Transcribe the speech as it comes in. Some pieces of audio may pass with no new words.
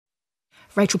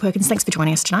Rachel Perkins, thanks for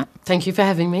joining us tonight. Thank you for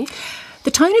having me.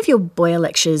 The tone of your Boyer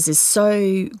lectures is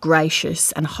so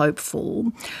gracious and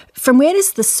hopeful. From where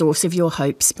does the source of your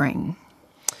hope spring?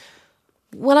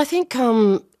 Well, I think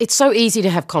it's so easy to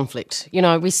have conflict. You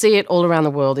know, we see it all around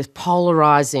the world. It's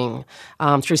polarising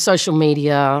through social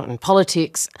media and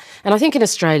politics. And I think in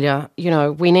Australia, you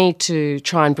know, we need to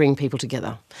try and bring people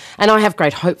together. And I have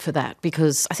great hope for that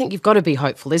because I think you've got to be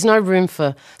hopeful. There's no room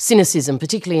for cynicism,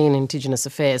 particularly in Indigenous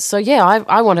affairs. So, yeah,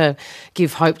 I want to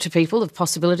give hope to people of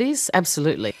possibilities,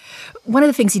 absolutely. One of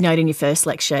the things you note in your first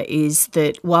lecture is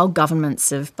that while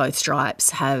governments of both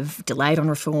stripes have delayed on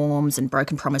reforms and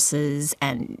broken promises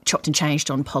and chopped and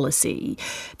changed on policy,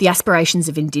 the aspirations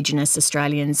of Indigenous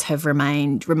Australians have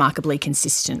remained remarkably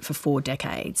consistent for 4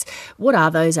 decades. What are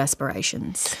those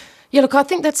aspirations? Yeah, look, I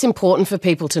think that's important for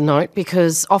people to note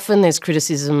because often there's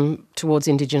criticism towards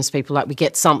Indigenous people, like we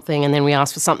get something and then we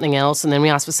ask for something else and then we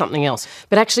ask for something else.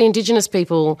 But actually Indigenous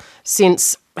people,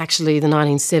 since actually the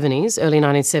 1970s, early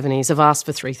 1970s, have asked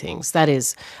for 3 things. That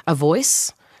is a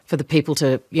voice for the people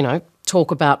to, you know,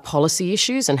 talk about policy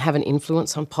issues and have an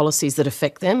influence on policies that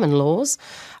affect them and laws.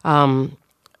 And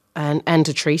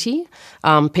a treaty.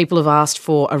 People have asked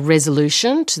for a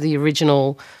resolution to the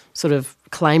original sort of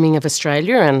claiming of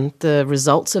Australia and the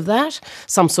results of that,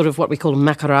 some sort of what we call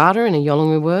makarata in a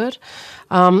Yolngu word.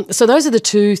 So those are the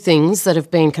 2 things that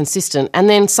have been consistent, and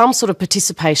then some sort of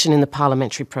participation in the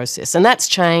parliamentary process. And that's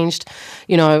changed,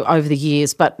 you know, over the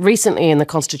years. But recently in the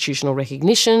constitutional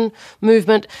recognition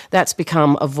movement, that's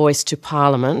become a voice to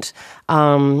Parliament.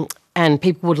 And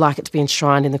people would like it to be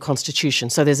enshrined in the Constitution.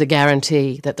 So there's a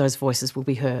guarantee that those voices will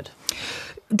be heard.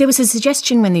 There was a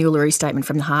suggestion when the Uluru Statement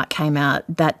from the Heart came out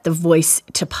that the voice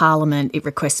to Parliament it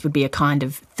requests would be a kind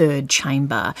of third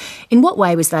chamber. In what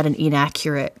way was that an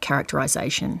inaccurate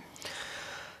characterisation?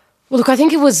 Well, look, I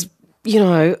think it was, you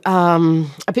know,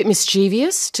 a bit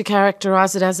mischievous to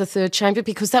characterise it as a third chamber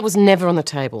because that was never on the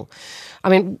table. I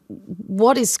mean,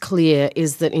 what is clear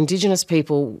is that Indigenous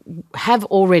people have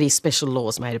already special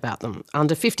laws made about them.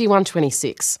 Under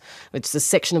 5126, which is a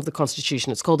section of the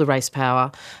Constitution, it's called the race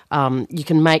power, you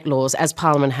can make laws, as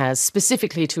Parliament has,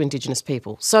 specifically to Indigenous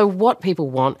people. So what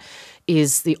people want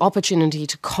is the opportunity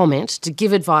to comment, to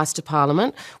give advice to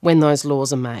Parliament when those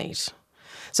laws are made.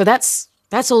 So that's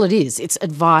all it is. It's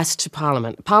advice to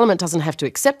Parliament. Parliament doesn't have to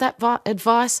accept that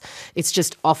advice. It's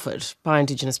just offered by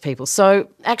Indigenous people. So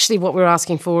actually what we're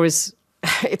asking for is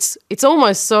it's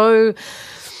almost so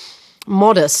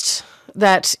modest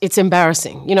that it's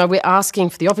embarrassing. You know, we're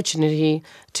asking for the opportunity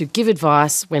to give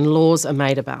advice when laws are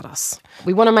made about us.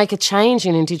 We want to make a change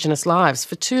in Indigenous lives.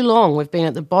 For too long, we've been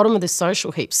at the bottom of this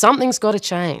social heap. Something's got to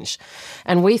change.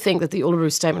 And we think that the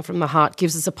Uluru Statement from the Heart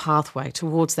gives us a pathway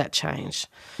towards that change.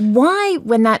 Why,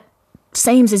 when that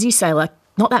seems, as you say, like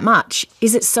not that much,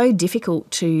 is it so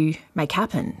difficult to make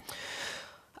happen?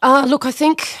 Look, I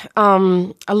think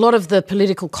a lot of the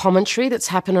political commentary that's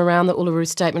happened around the Uluru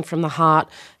Statement from the Heart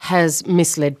has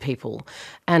misled people.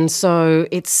 And so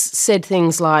it's said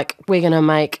things like, we're going to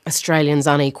make Australians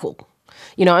unequal.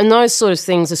 You know, and those sort of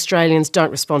things Australians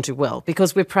don't respond to well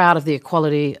because we're proud of the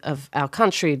equality of our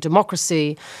country,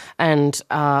 democracy, and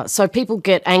so people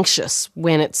get anxious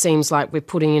when it seems like we're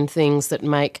putting in things that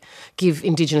give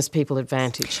Indigenous people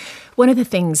advantage. One of the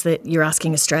things that you're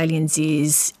asking Australians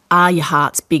is, are your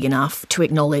hearts big enough to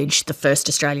acknowledge the first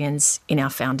Australians in our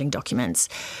founding documents?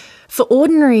 For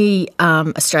ordinary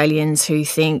Australians who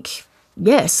think,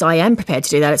 yes, I am prepared to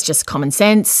do that, it's just common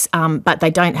sense, but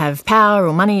they don't have power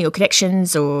or money or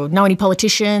connections or know any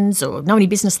politicians or know any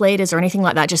business leaders or anything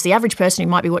like that, just the average person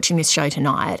who might be watching this show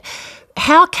tonight,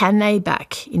 how can they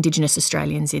back Indigenous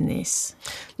Australians in this?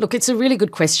 Look, it's a really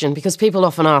good question because people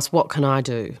often ask, what can I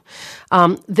do?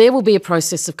 There will be a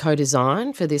process of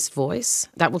co-design for this voice.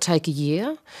 That will take a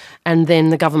year, and then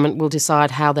the government will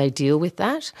decide how they deal with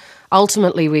that.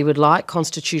 Ultimately, we would like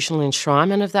constitutional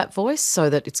enshrinement of that voice so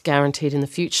that it's guaranteed in the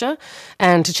future.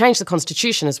 And to change the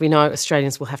Constitution, as we know,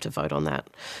 Australians will have to vote on that.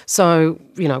 So,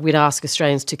 you know, we'd ask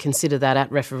Australians to consider that at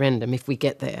referendum if we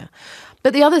get there.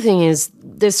 But the other thing is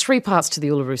there's 3 parts to the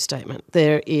Uluru Statement.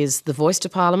 There is the voice to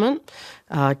Parliament,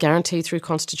 guaranteed through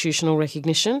constitutional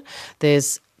recognition.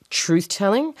 There's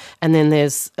truth-telling, and then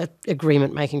there's an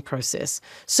agreement-making process.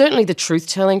 Certainly the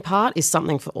truth-telling part is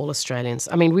something for all Australians.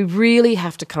 I mean, we really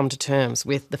have to come to terms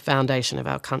with the foundation of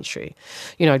our country.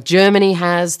 You know, Germany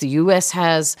has, the US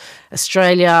has,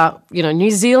 Australia, you know,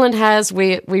 New Zealand has.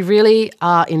 We really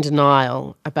are in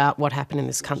denial about what happened in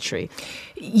this country.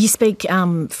 You speak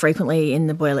frequently in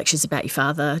the Boyer lectures about your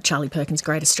father, Charlie Perkins,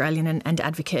 great Australian and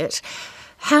advocate.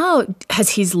 How has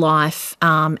his life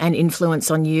and influence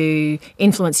on you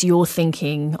influenced your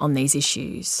thinking on these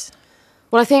issues?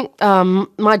 Well, I think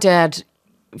my dad,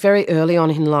 very early on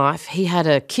in life, he had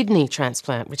a kidney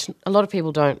transplant, which a lot of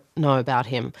people don't know about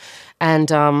him.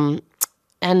 And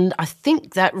I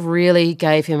think that really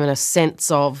gave him a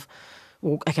sense of,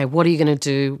 well, okay, what are you going to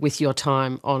do with your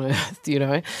time on Earth,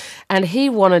 And he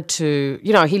wanted to,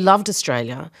 he loved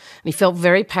Australia and he felt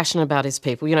very passionate about his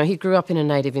people. He grew up in a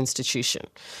native institution.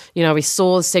 He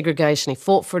saw segregation, he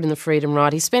fought for it in the freedom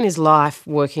ride. He spent his life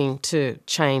working to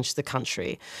change the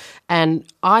country. And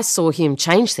I saw him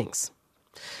change things.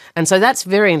 And so that's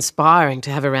very inspiring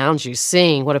to have around you,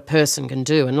 seeing what a person can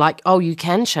do and you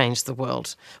can change the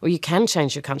world or you can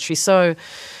change your country. So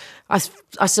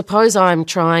I suppose I'm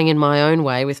trying in my own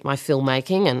way with my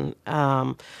filmmaking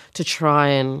and to try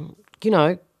and,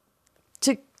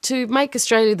 to make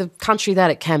Australia the country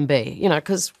that it can be,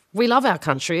 because we love our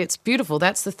country. It's beautiful.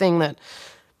 That's the thing that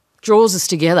draws us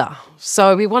together.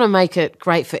 So we want to make it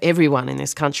great for everyone in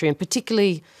this country, and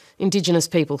particularly Indigenous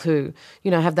people who,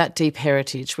 have that deep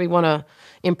heritage. We want to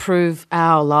improve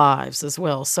our lives as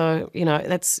well. So,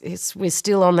 we're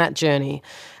still on that journey,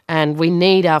 and we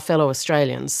need our fellow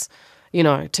Australians,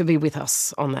 to be with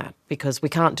us on that, because we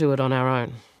can't do it on our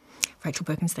own. Rachel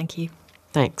Perkins, thank you.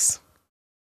 Thanks.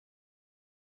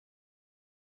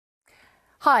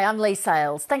 Hi, I'm Lee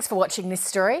Sales. Thanks for watching this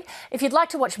story. If you'd like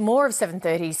to watch more of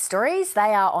 730's stories,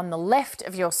 they are on the left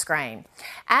of your screen.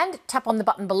 And tap on the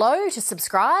button below to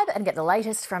subscribe and get the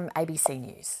latest from ABC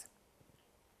News.